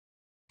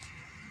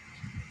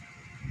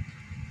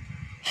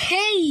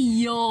Hey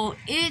yo,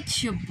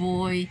 it's your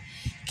boy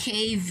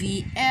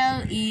KVLELP,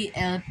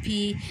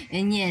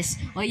 and yes,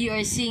 what you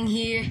are seeing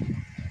here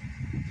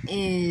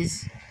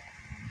is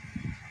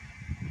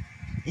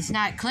it's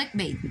not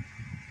clickbait.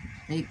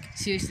 Like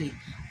seriously,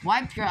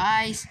 wipe your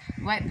eyes,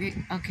 wipe your.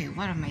 Okay,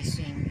 what am I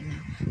saying right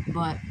now?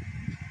 But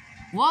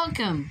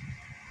welcome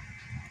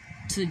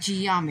to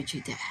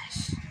Geometry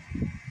Dash.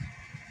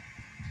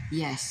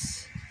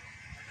 Yes,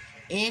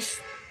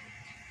 if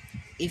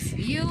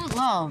you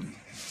love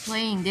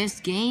playing this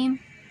game,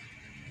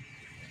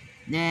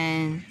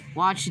 then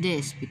watch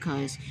this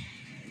because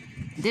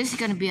this is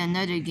gonna be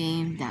another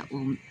game that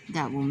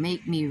will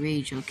make me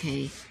rage.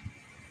 Okay,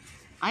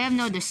 I have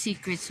know the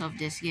secrets of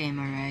this game.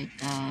 All right,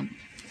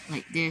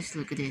 like this.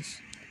 Look at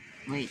this.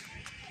 Wait,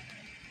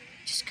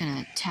 just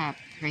gonna tap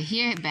right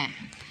here. Bang,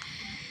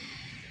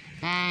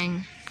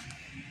 bang,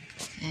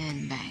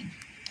 and bang.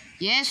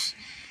 Yes,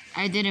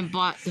 I didn't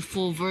bought the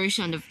full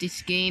version of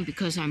this game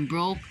because I'm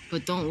broke.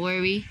 But don't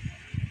worry,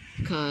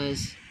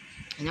 because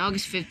on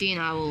August 15th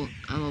I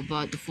will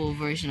buy the full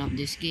version of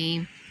this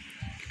game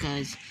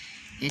because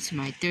it's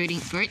my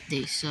 13th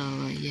birthday.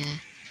 So yeah.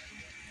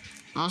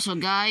 Also,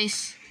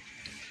 guys,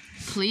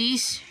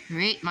 please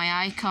rate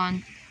my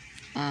icon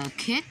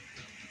kit.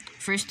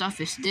 First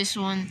off is this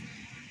one.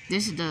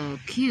 This is the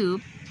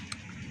cube.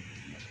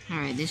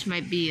 Alright, this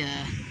might be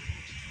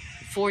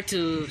 4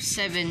 to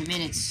 7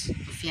 minutes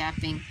of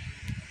yapping.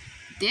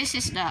 This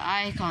is the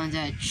icon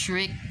that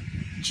Trick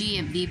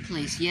GMB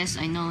plays. Yes,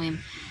 I know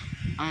him.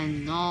 I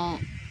know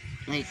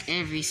like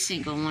every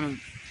single one of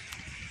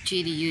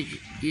GD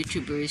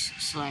YouTubers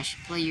slash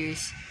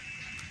players.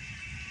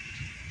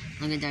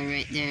 Look at that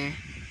right there.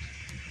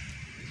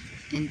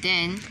 And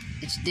then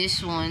it's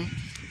this one,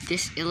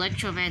 this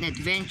Electroman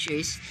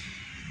Adventures.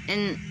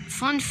 And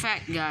fun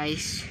fact,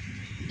 guys,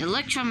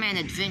 Electroman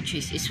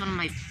Adventures is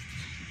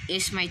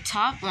my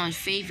top one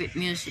favorite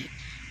music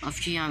of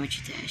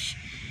Geometry Dash.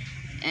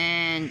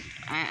 And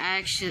I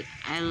actually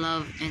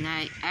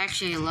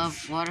love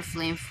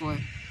Waterflame for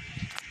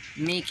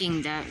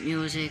making that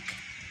music,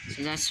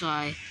 so that's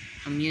why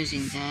I'm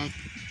using that.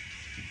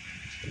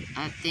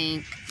 I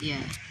think,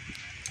 yeah.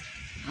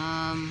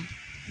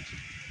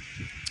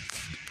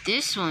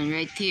 This one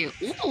right here.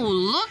 Ooh,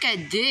 look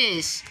at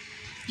this.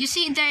 You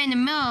see it there in the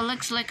middle? It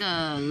looks like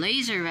a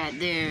laser right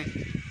there.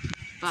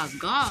 But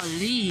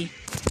golly.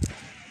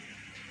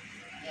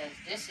 Yes,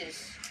 this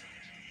is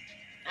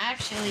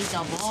actually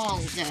the ball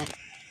that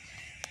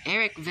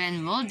Eric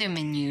Van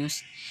Wilderman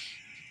used.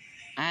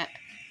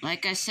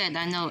 Like I said,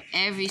 I know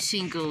every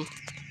single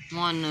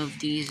one of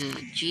these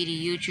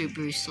GD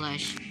YouTubers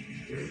slash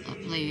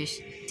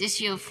players. This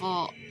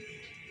UFO,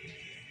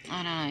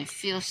 I don't know, it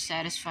feels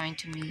satisfying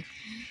to me.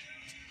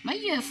 My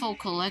UFO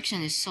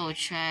collection is so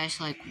trash,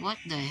 like what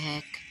the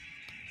heck?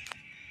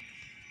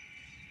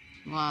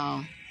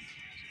 Wow.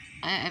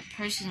 I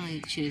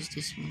personally choose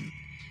this one.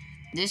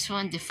 This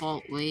one,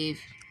 default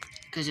wave,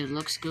 because it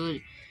looks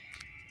good.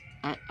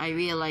 I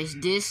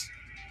realized this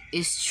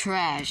is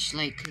trash,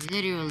 like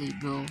literally,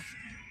 bro.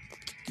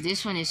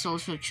 This one is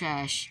also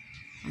trash.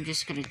 I'm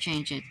just gonna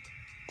change it.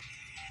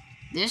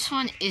 This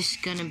one is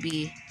gonna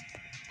be,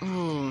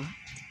 oh,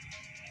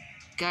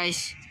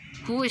 guys,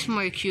 who is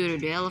more cuter,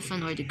 the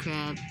elephant or the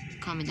crab?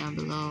 Comment down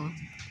below.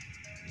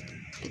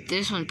 But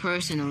this one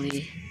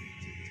personally,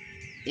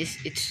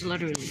 it's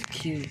literally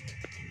cute.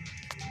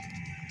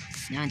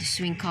 Now the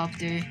swing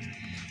copter,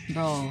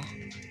 bro.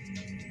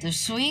 The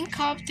swing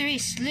copter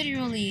is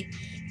literally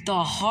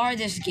the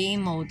hardest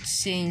game mode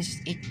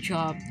since it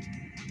dropped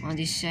on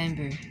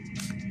December.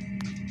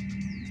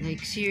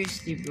 Like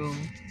seriously, bro.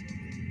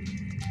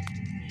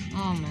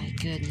 Oh my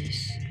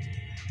goodness.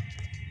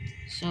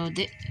 So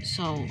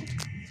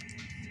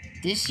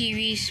this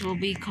series will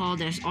be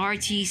called as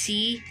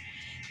RTC,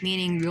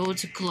 meaning Road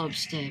to Club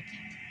Step.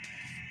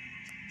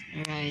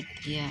 Alright,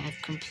 yeah, I've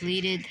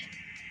completed,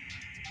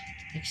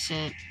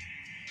 except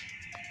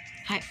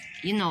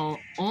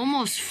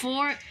almost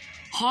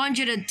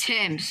 400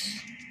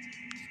 attempts.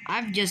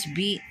 I just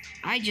beat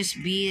this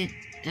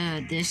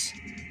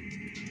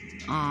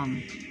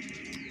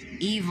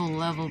evil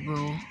level,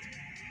 bro.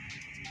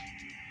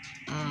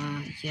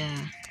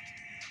 Yeah.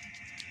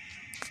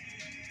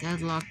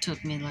 Deadlock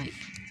took me like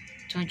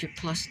 200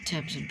 plus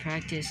attempts in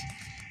practice.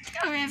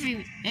 Now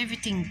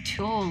everything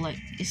too, like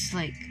it's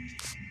like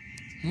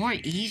more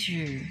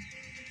easier.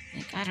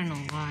 Like I don't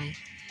know why.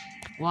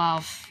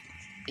 Wow,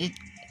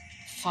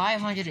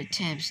 500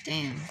 attempts,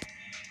 damn.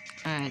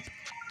 Alright,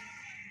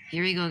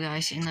 here we go,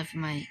 guys. Enough of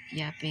my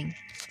yapping.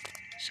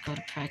 Let's go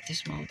to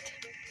practice mode.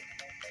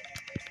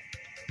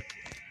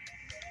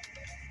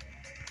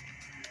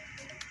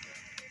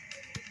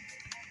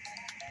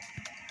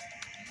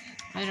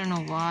 I don't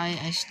know why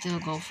I still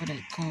go for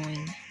that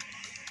coin.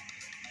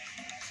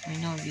 For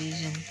no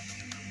reason.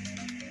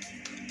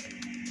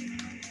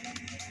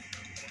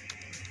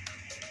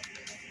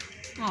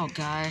 Oh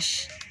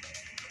gosh.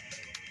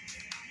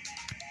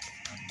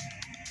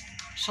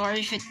 Sorry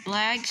if it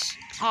lags.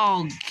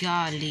 Oh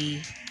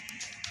golly.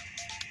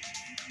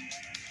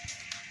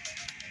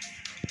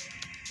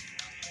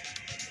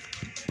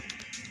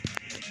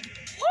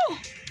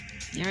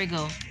 There we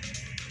go.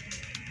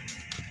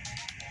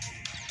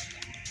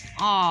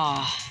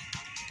 Ah.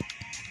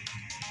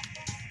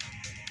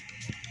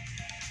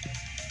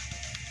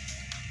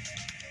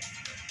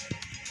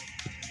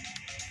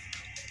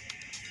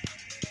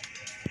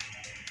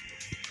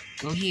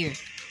 Go here.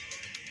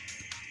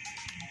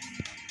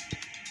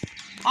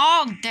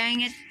 Oh,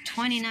 dang it.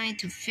 29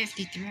 to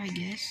 53, I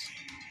guess.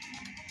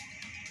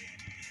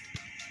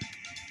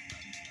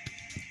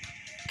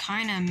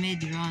 Kinda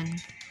mid-run.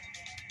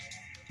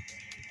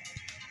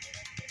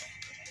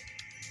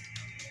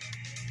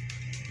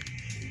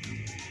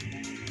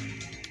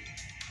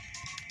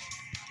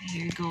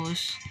 Here it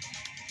goes.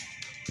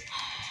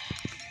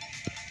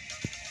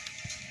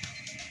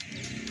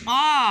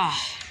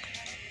 Ah!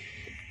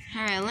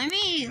 Alright, let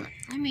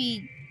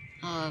me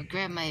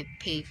grab my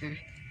paper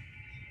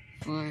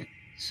for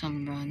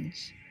some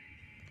runs.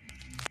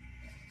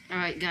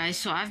 Alright guys,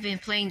 so I've been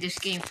playing this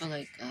game for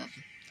like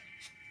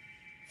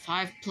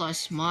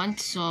 5+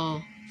 months,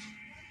 so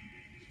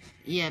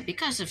yeah,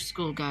 because of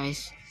school,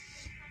 guys.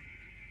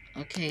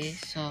 Okay,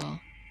 so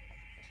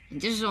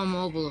this is on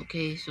mobile,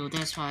 okay, so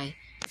that's why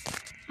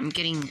I'm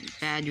getting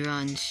bad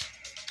runs.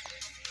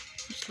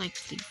 Let's like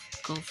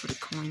go for the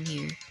coin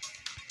here.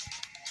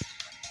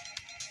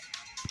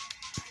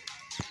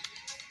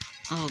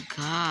 Oh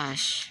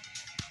gosh.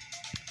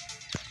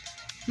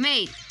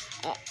 Mate,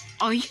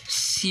 are you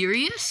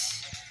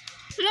serious?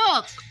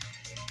 Look!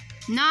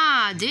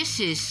 Nah, this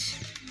is...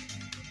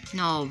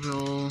 No,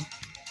 bro.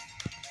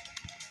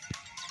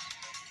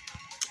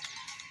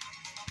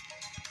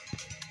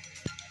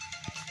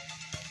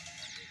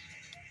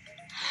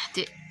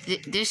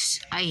 This...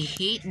 I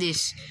hate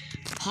this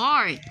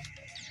part.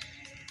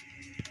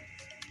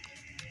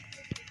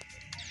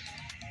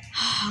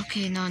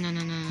 Okay, no.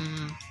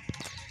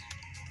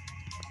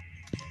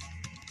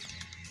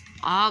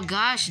 Oh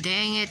gosh,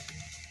 dang it.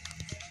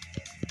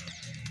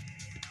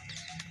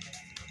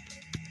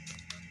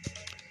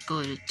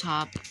 Go to the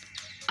top.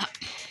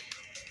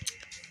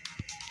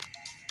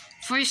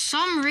 For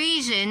some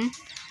reason,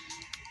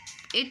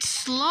 it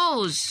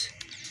slows.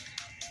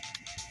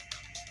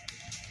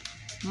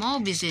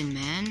 Mob is in,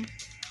 man.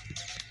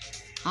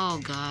 Oh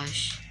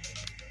gosh.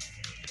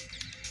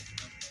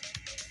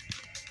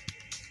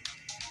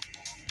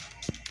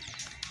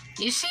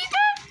 You see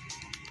that?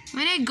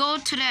 When I go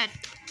to that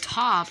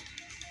top,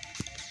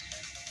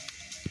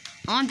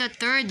 on the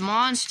third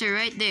monster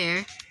right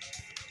there.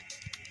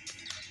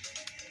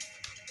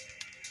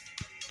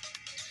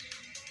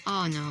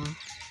 Oh no.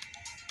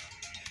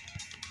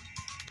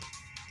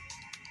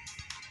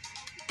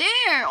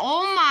 There!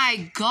 Oh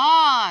my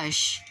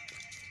gosh!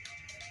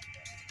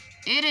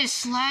 It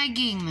is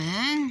lagging,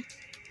 man.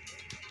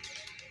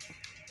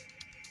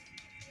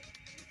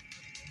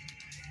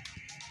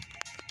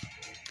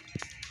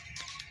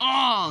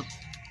 Oh!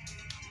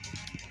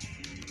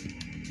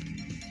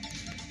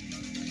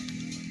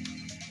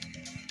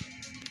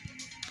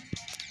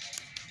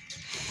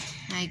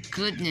 My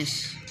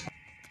goodness.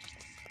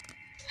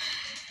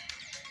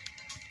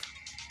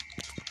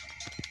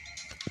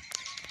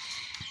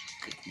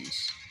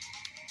 Goodness.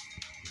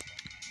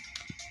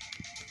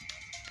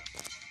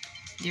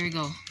 There we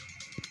go.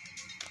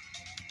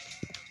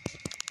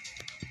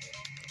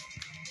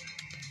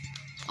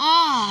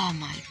 Oh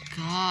my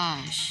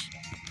gosh.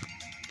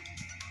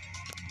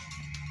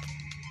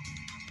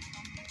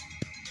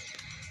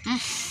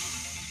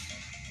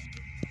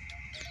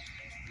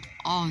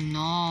 Oh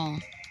no.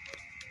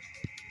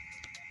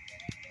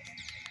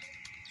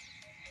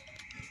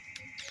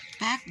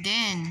 Back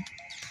then.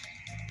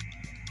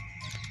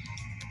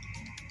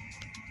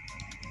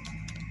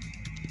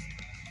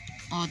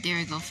 Oh, there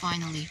we go,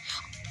 finally.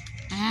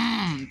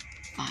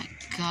 My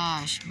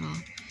gosh, bro.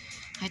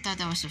 I thought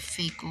that was a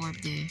fake orb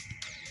there.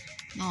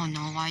 No,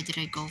 why did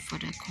I go for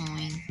the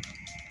coin?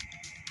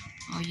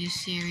 Are you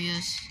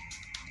serious?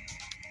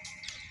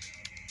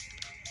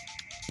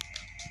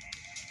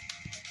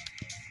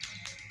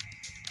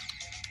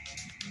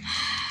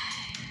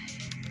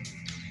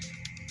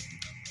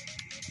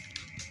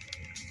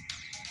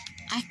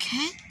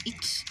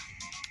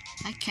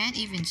 I can't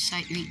even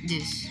sight read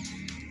this.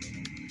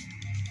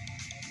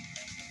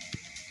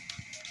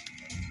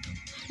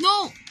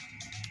 No!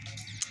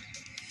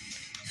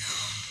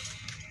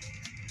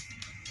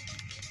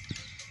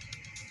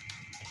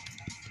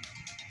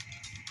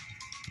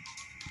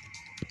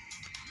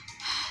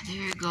 There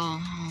you go.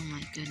 Oh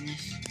my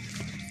goodness.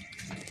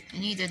 I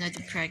need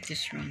another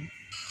practice run.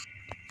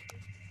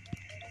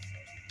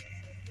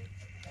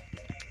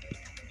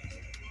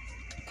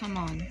 Come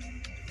on.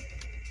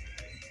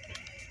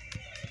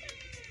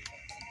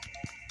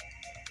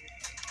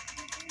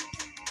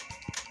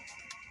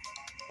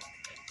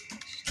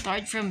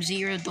 Start from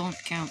 0, don't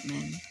count,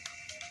 man.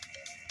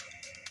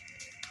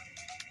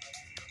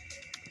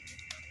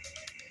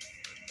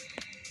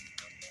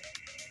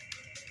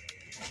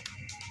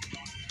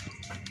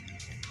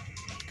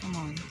 Come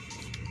on.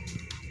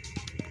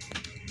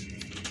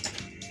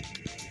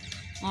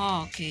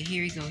 Oh, okay,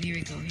 here we go.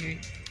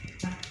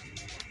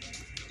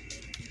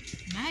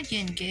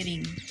 Imagine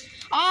getting...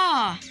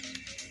 Ah!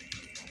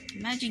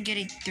 Imagine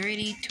getting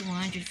 30 to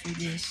 100 for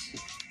this.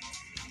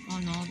 Oh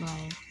no,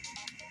 bro.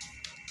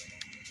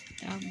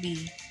 That would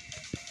be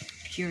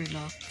pure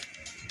luck.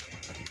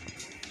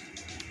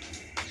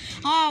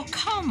 Oh,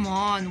 come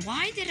on.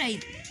 Why did I...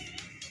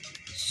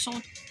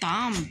 So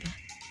dumb.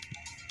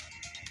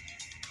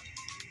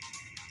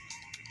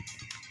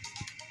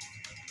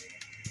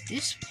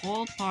 This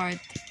whole part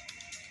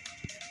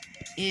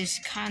is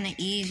kind of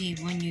easy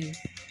when you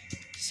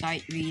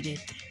sight read it.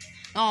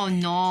 Oh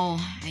no,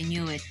 I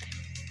knew it.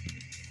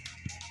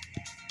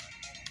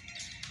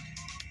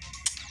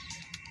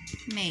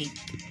 Mate.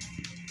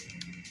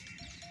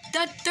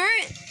 The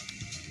third...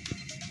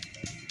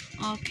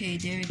 Okay,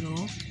 there we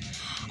go.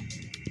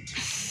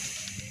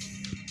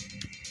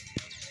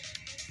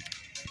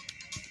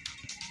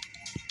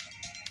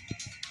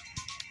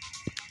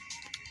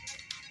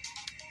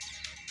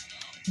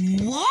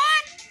 What?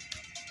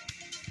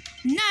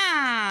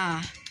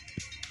 Nah.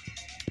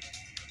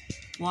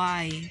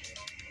 Why?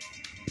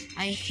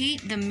 I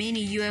hate the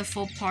mini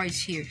UFO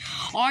parts here.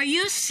 Are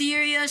you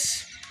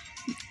serious?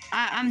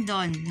 I'm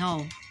done.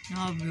 No,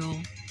 bro.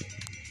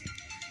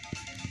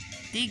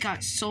 They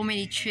got so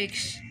many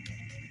tricks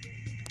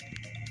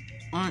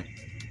on.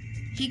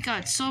 He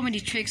got so many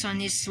tricks on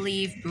his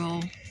sleeve,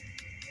 bro.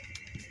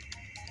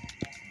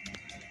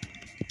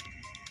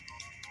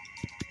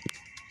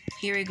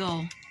 Here we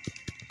go.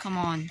 Come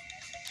on.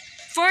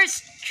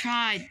 First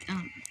try.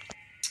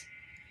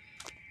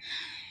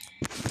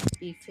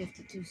 Be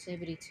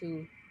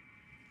 5272.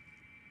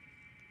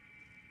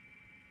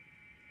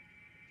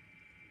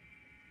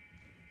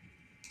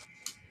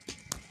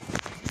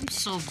 I'm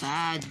so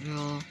bad,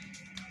 bro.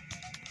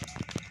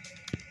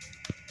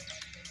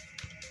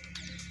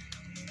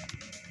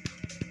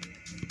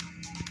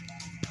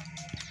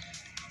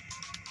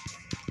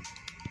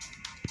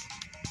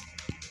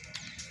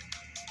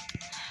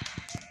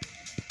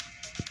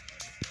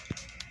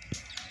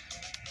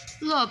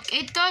 Look,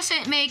 it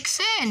doesn't make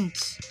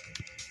sense.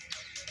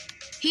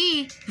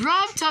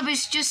 Robtub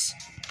is just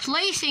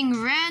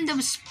placing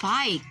random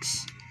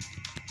spikes.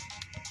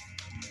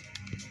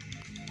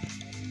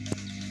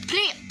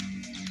 Please.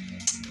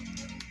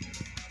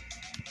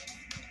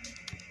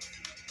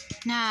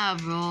 Nah,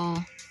 bro.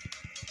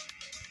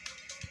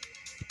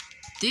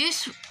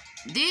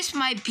 This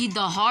might be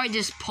the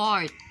hardest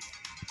part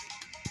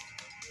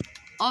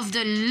of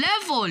the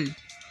level.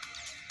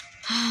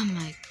 Oh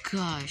my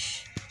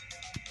gosh.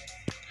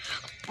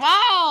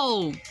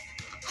 Wow!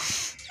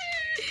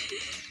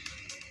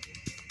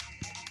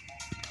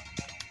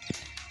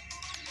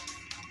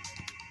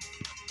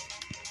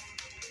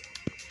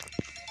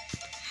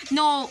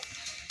 No.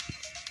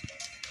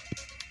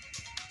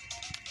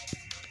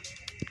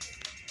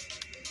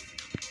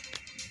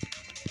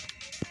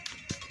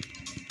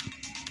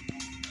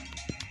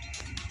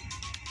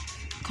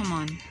 Come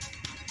on.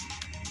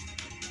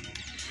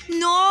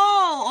 No!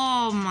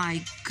 Oh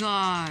my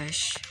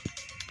gosh.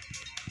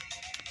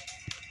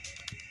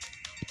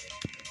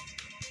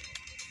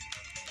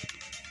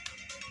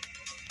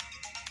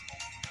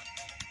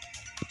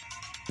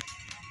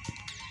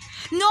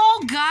 No,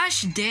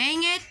 gosh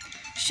dang it.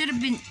 Should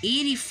have been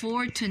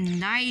 84 to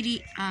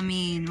 90. I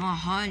mean,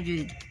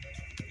 100.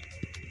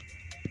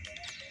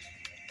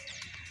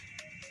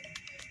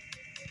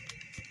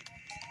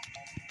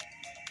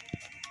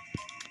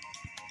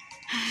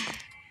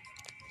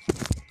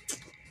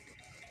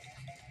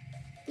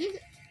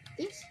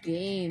 This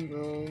game,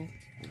 bro.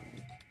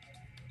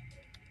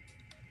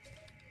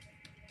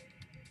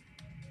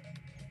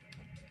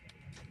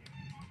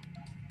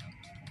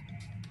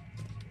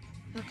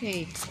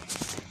 Okay.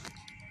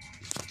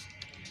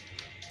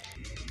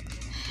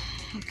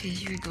 Okay,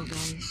 here we go,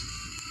 guys.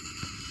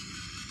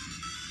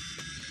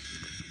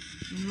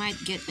 We might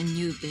get a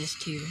new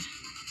best here.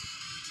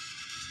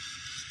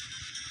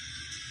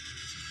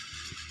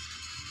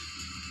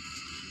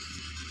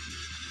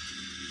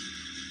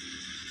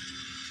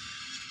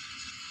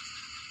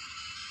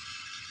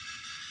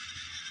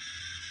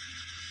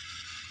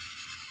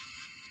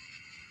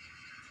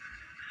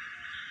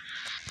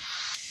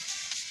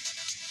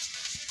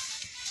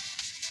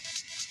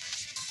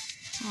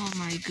 Oh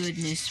my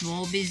goodness,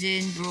 Wolb is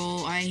in,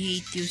 bro. I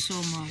hate you so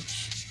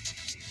much.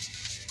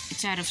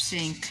 It's out of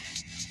sync.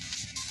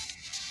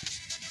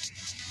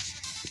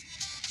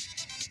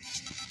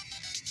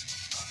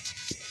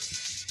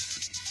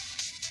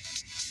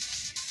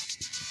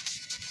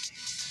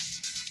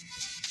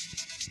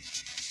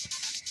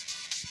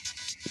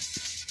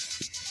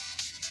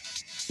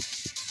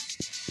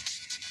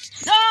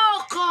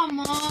 Oh, come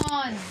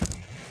on!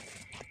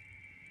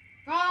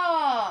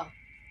 Bro!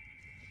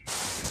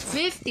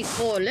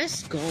 54,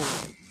 let's go.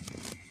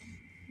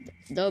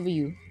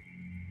 W.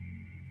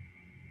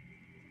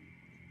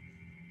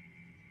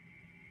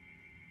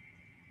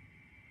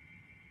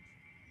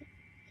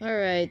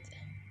 Alright.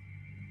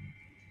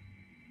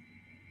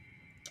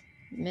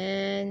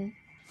 Man.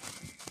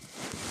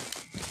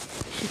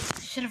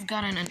 Should have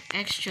gotten an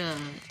extra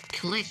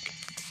click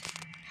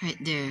right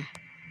there.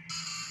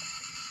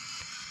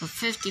 But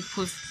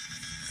 54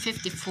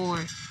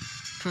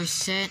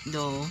 5%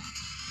 though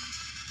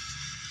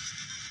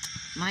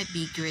might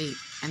be great.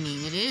 I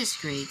mean, it is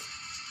great.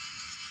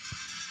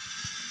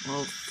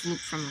 Well, fluke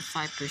from a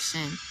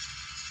 5%.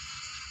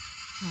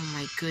 Oh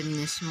my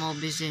goodness,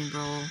 Mobizen,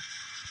 bro.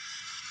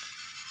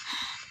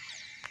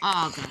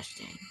 Oh gosh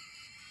dang.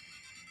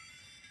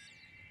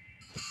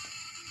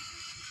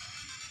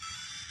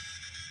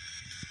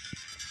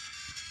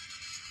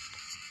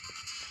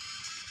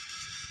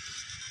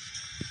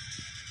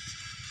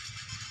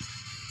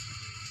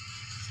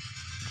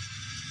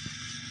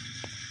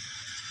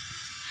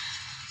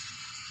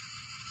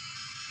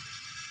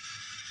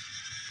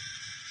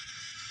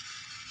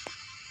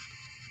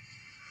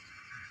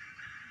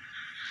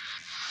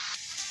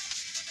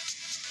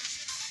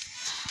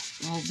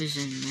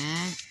 Mobizen,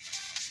 man.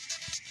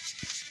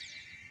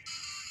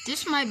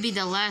 This might be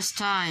the last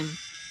time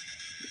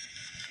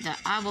that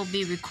I will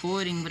be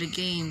recording with a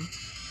game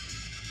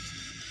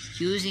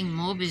using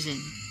Mobizen.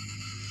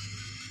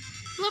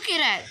 Look at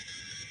that!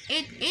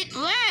 It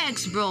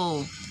lags,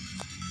 bro!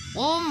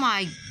 Oh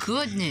my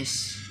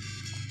goodness!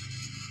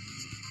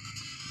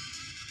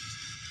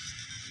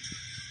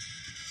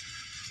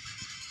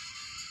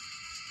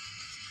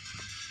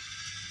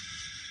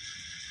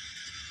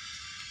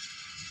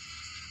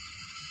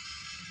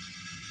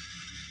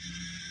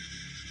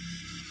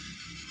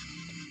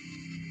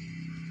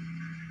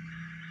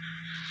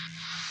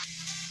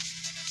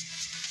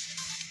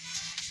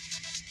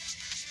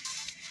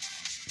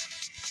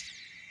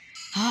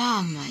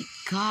 Oh my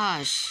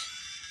gosh.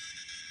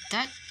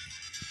 That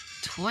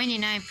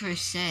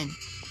 29%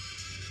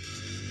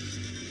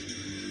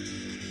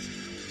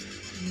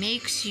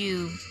 makes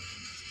you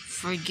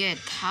forget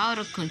how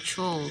to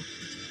control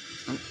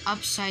an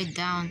upside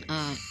down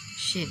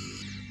ship.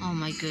 Oh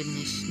my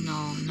goodness.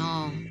 No,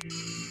 no.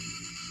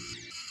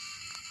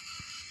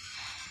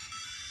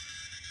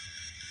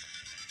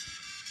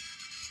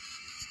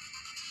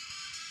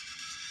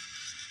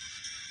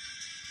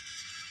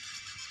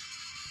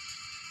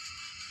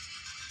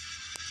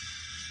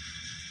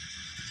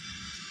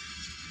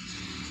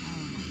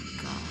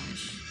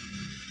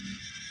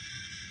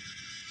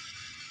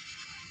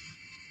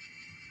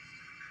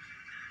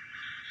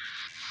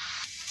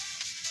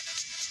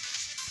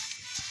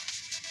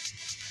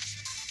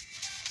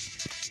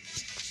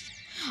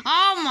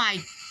 Oh my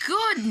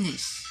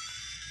goodness!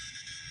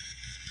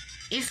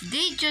 If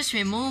they just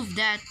remove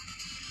that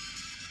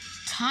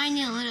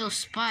tiny little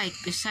spike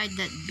beside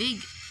that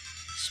big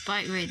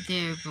spike right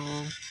there,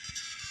 bro.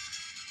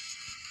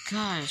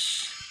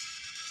 Gosh.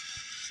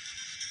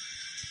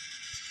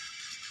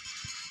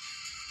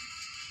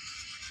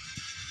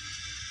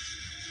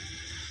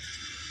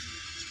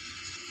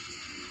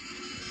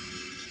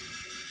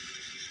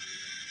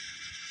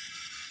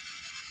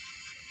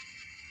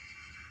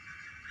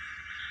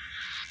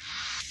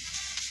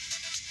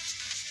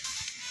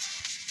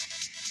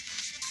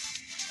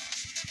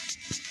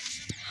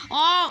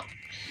 Oh!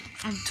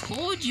 I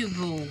told you,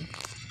 bro.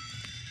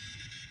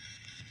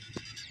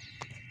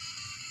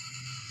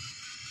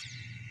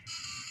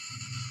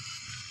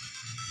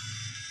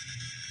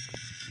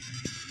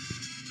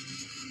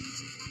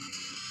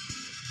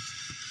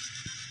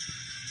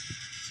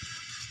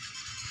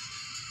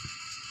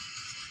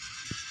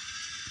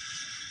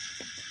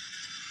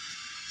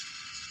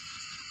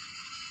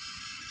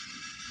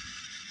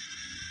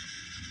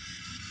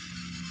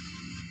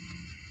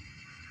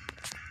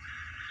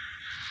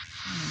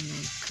 Oh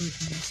my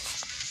goodness.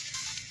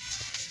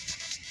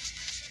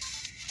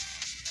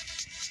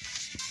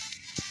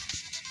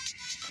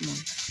 Come on.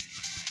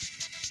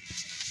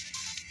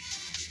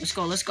 Let's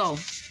go, let's go.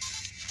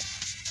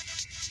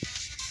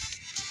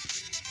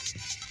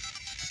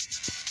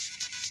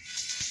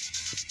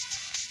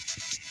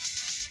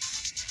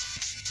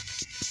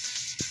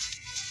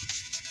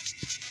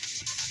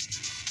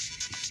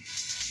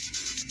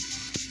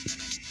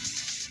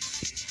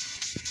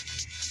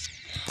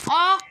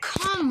 Oh,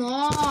 come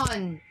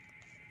on.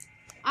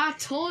 I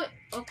told...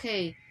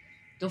 Okay.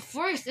 The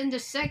first and the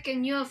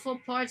second UFO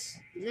parts,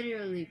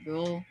 literally,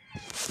 bro.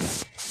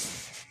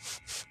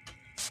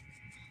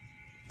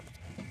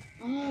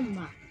 Oh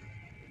my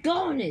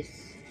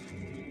goodness.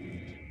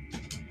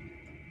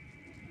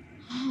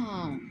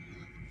 Oh.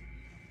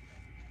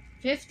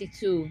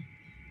 52.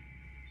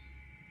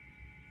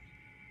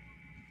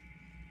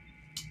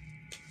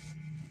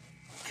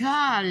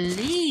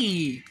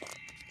 Golly.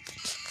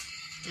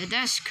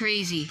 That's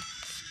crazy.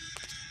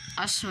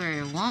 I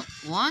swear,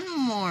 one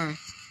more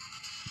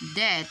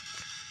death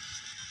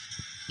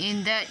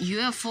in that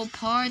UFO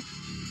part,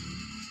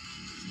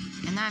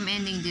 and I'm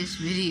ending this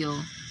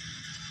video.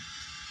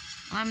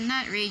 I'm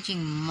not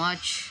raging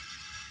much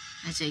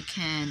as I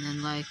can,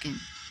 and like in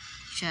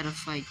Shadow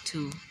Fight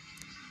 2.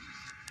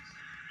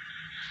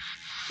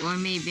 Or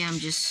maybe I'm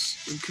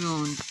just a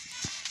grown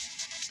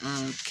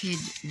kid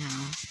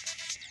now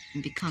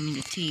and becoming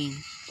a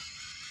teen.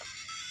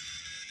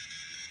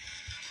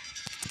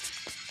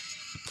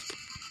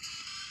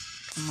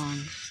 Come on.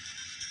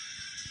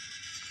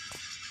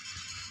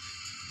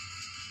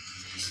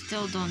 I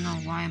still don't know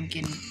why I'm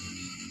getting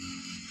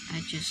I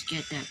just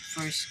get that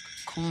first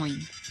coin.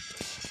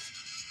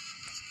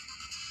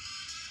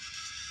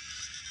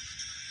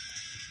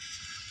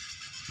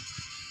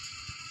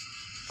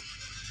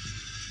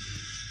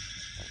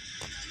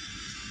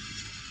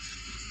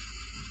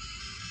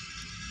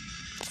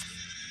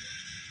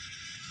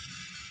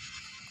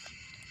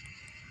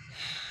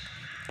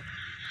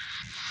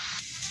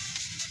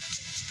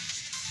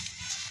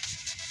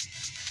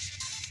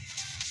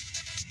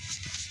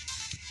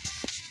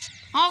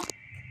 Oh,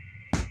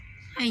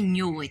 I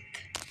knew it.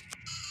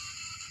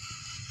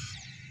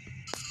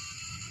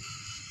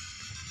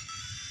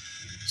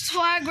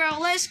 Swag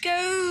route, let's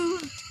go.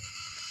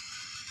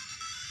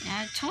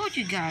 Yeah, I told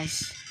you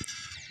guys.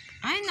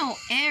 I know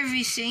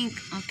everything.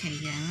 Okay,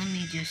 yeah, let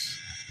me just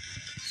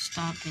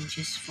stop and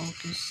just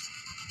focus.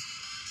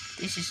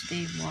 This is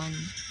day 1.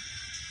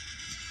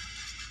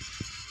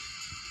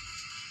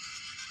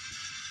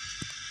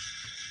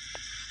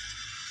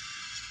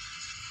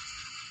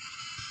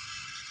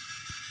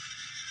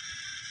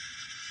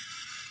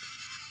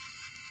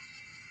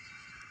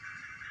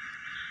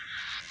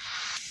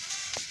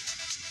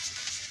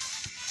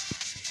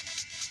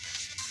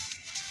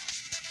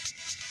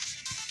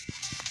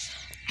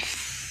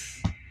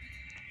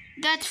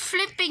 That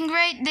flipping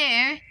right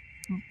there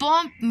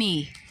bumped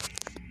me.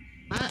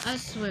 I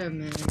swear,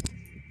 man.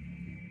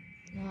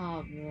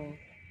 Oh, bro.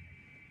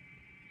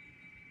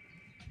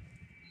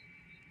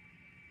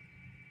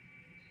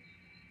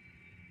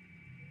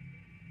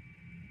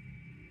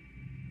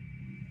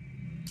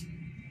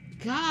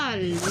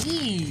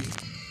 Golly.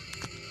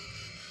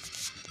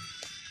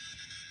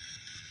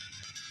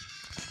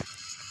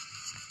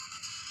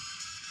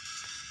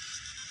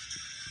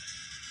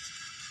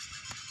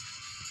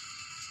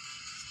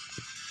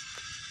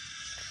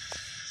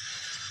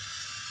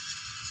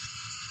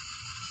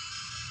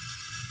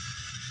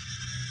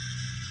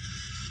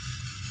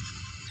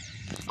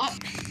 Oh.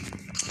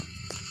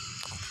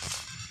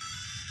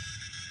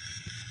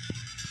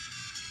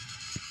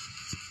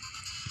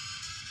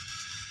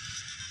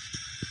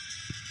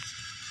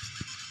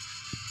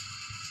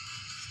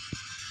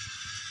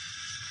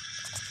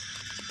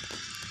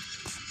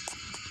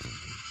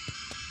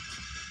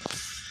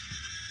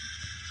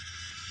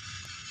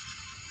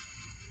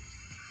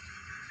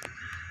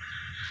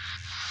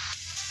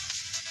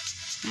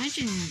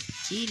 Imagine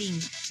eating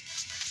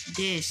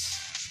this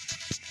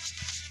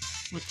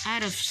with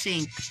out of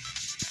sync.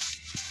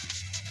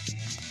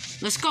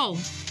 Let's go.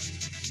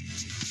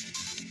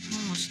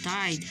 Almost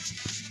died.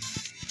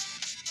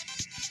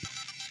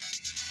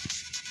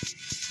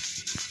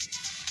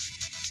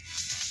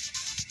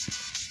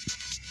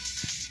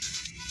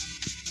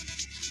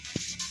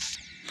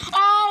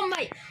 Oh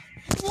my,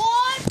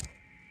 what?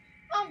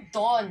 I'm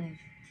done.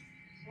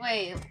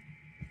 Wait,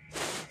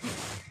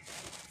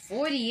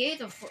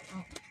 48 or 4?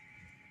 Oh.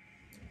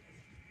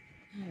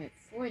 Alright,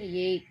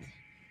 48.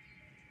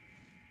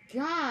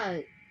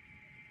 God,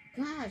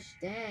 gosh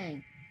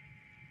dang.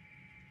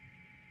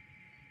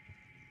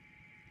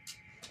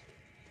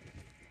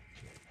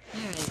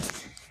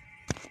 Alright.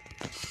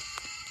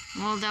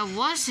 Well, that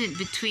wasn't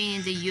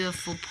between the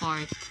UFO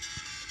part.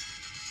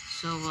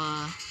 So,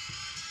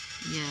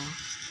 yeah.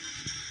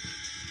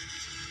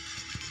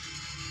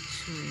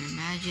 So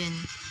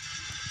imagine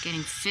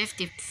getting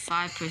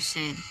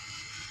 55%.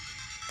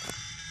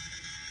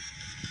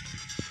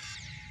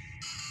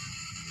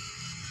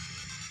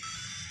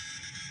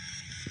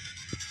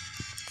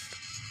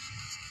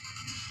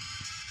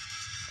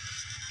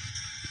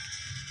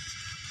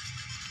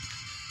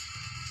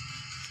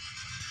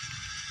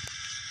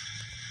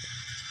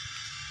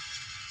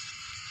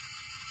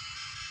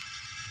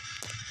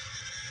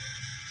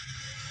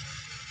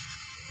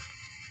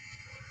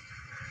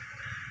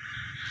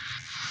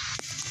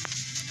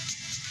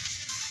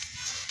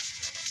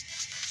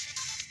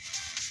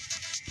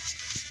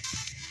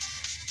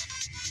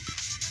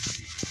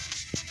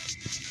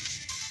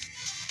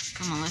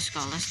 Come on, let's go,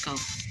 let's go.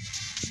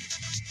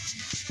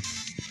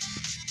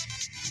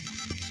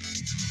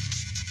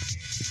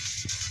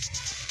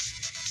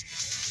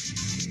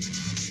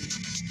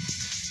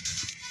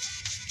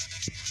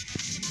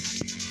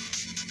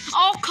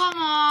 Oh,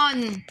 come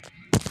on!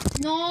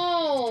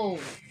 No!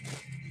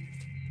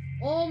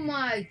 Oh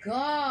my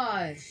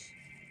gosh!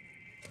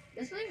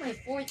 That's like my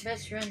 4th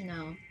best run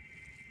now.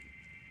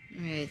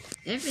 Alright,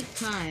 every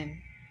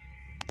time.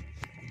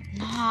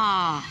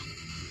 Nah.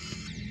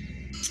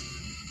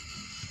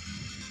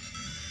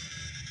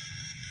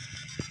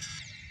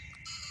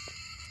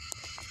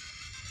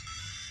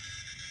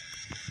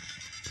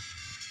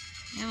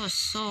 I was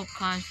so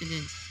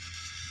confident.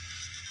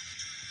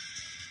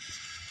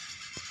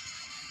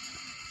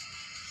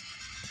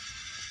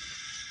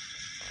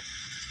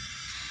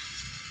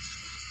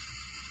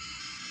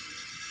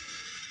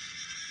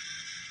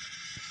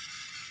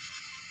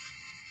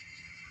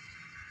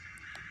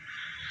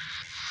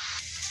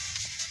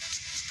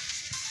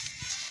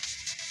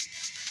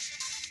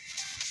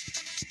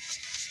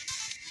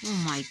 Oh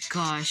my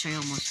gosh, I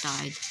almost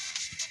died.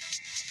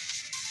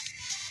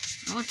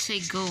 I would say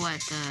go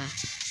at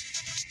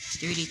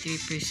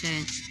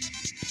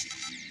 33%.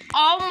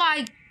 Oh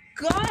my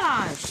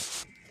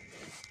gosh!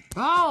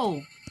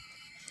 Bro!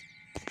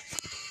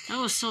 That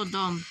was so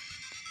dumb.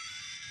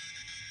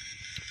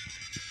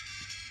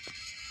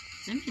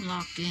 Let me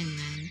lock in,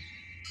 man.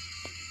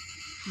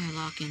 Alright,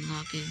 lock in,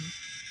 lock in.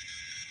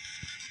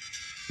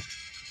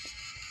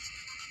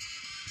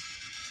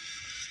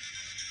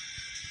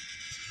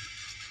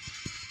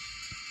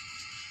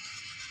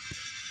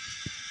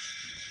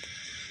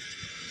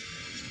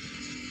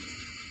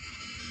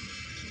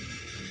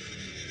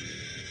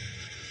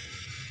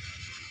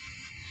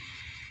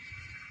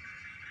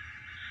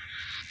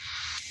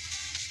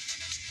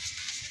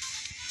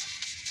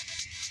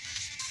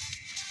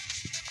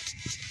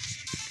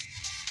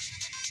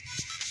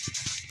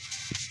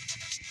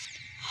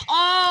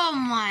 Oh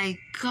my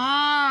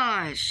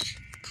gosh!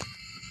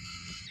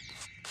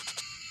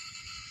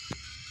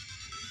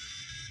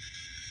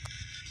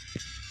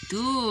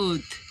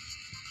 Dude!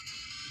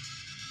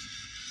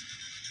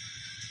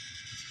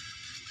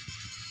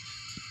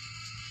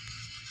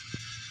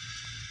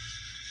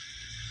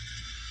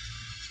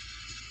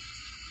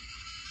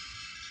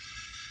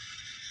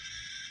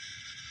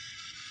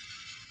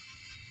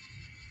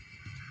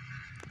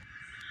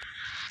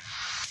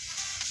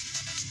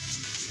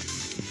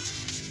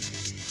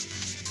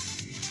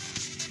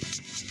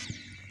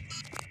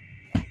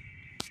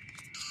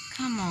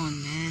 Come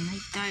on, man. I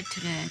died to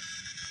that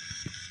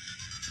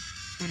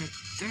for the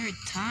third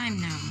time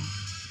now.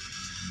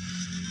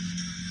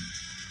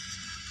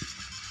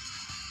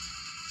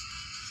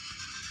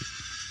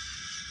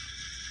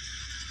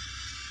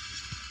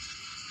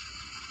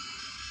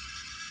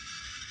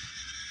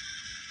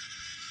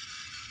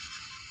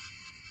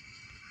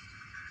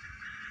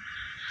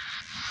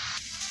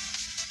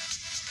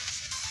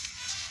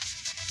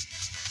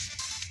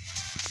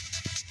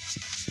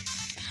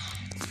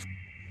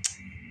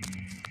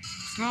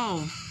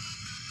 Bro.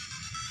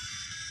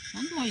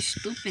 One more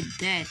stupid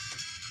death.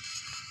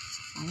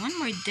 One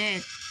more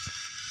death.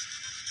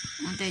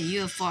 On that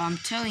UFO, I'm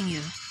telling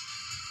you.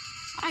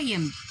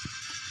 I'm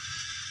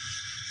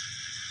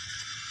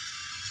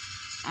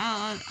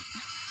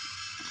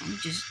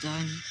just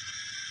done.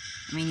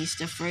 I mean, it's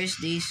the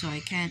first day, so I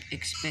can't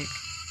expect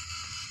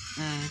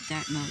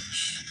that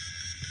much.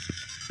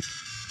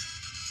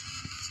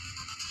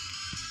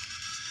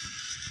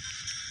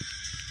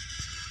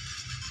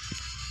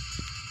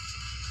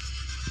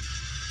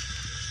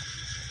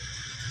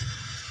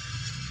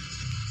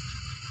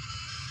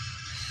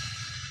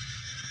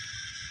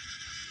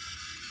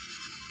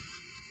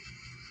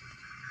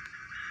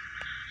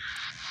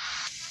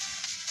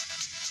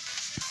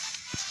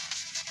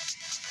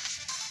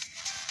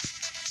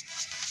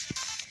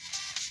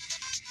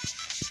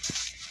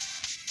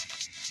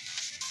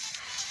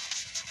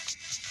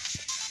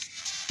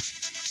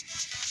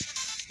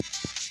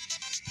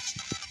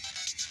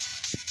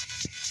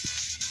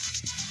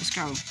 Let's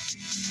go.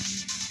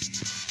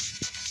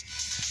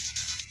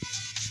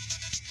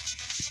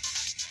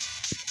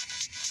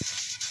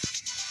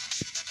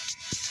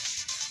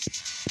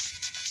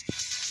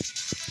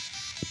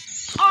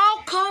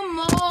 Oh, come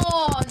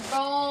on,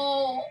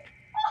 bro.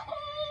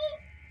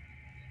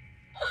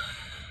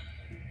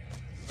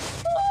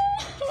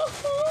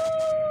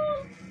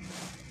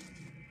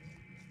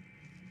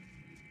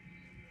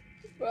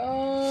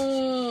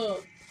 Bro.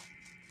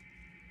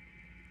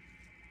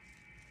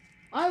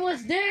 I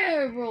was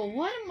there, bro.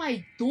 What am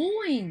I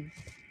doing?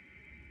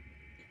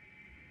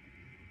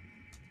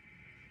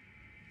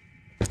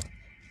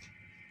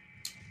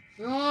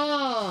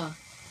 Bro.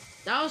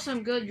 That was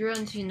some good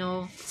runs, you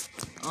know.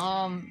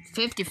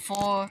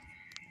 54.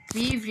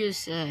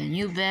 Previous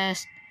new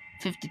best.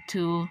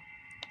 52.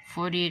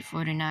 48,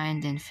 49,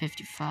 then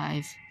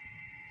 55.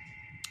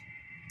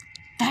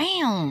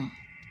 Damn!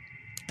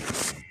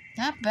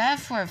 Not bad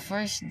for a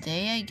first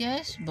day, I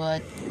guess,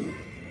 but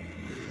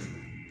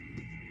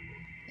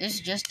it's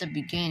just the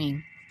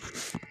beginning.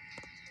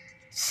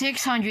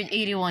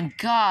 681,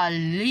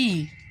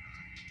 golly!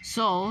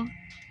 So,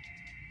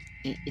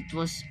 it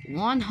was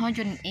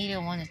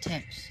 181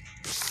 attempts.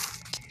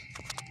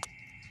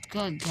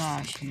 Good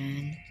gosh,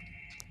 man.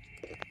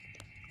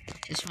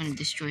 Just want to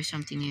destroy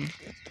something here.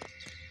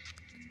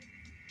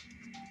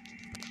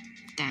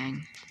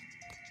 Dang.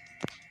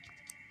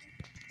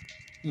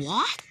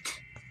 What?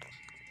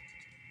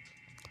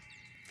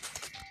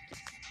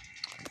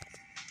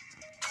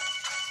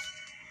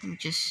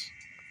 Just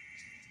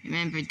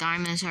remember,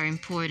 diamonds are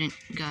important,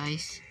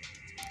 guys.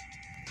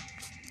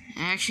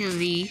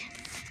 Actually,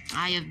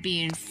 I have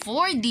been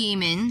 4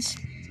 demons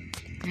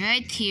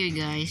right here,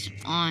 guys,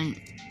 on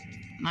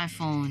my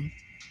phone.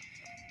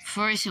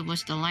 First, it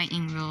was the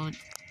lightning rod,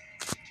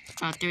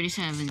 about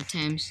 37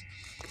 attempts.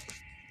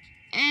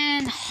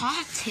 And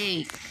hot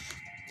take,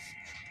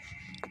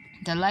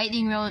 the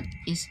lightning rod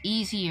is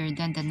easier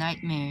than the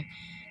nightmare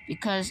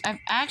because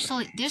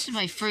this is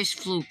my first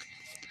fluke.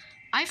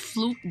 I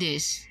fluked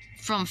this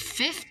from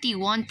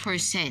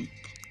 51%.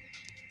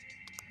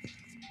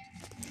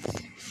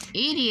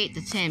 88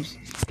 attempts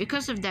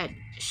because of that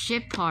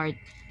ship part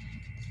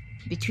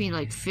between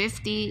like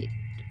 50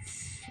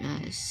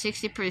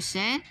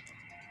 60%.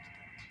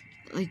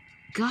 Like,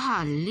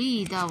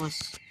 golly, that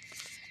was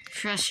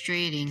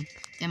frustrating.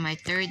 Then my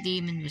third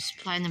demon was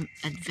Platinum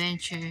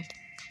Adventure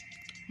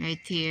right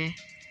here.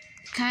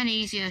 Kind of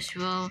easy as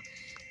well.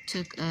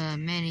 Took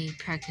many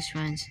practice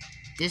runs.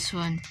 This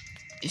one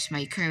is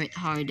my current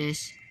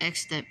hardest.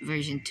 X-Step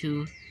version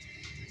 2.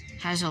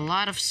 Has a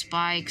lot of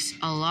spikes,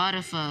 a lot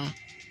of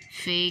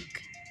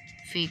fake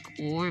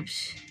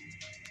orbs.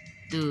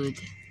 Dude.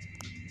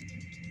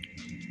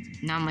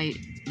 Now my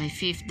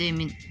fifth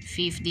demon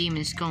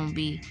is gonna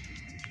be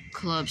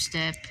Club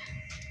Step.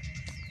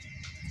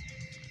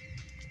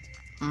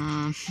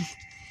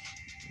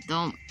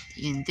 Don't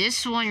in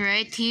this one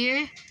right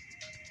here.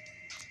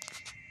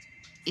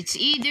 It's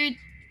either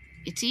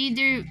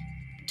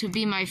to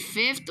be my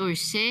fifth or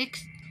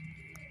sixth,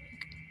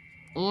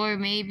 or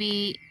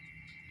maybe,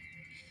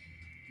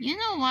 you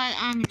know what,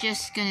 I'm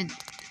just gonna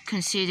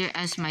consider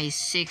as my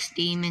sixth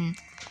demon.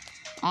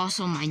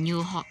 Also my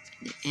new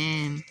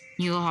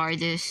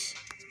hardest.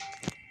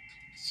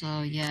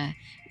 So yeah,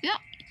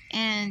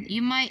 and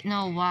you might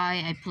know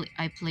why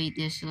I played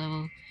this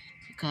level,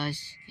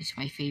 because it's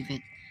my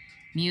favorite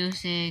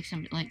music,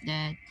 something like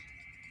that.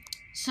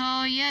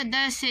 So yeah,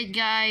 that's it,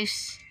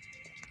 guys.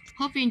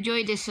 Hope you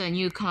enjoyed this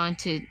new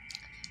content.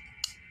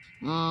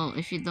 Well,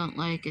 if you don't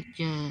like it,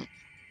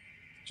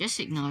 just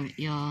ignore it,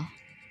 y'all.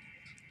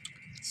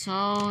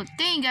 So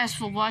thank you guys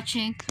for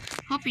watching.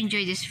 Hope you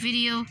enjoyed this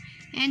video,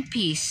 and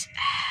peace.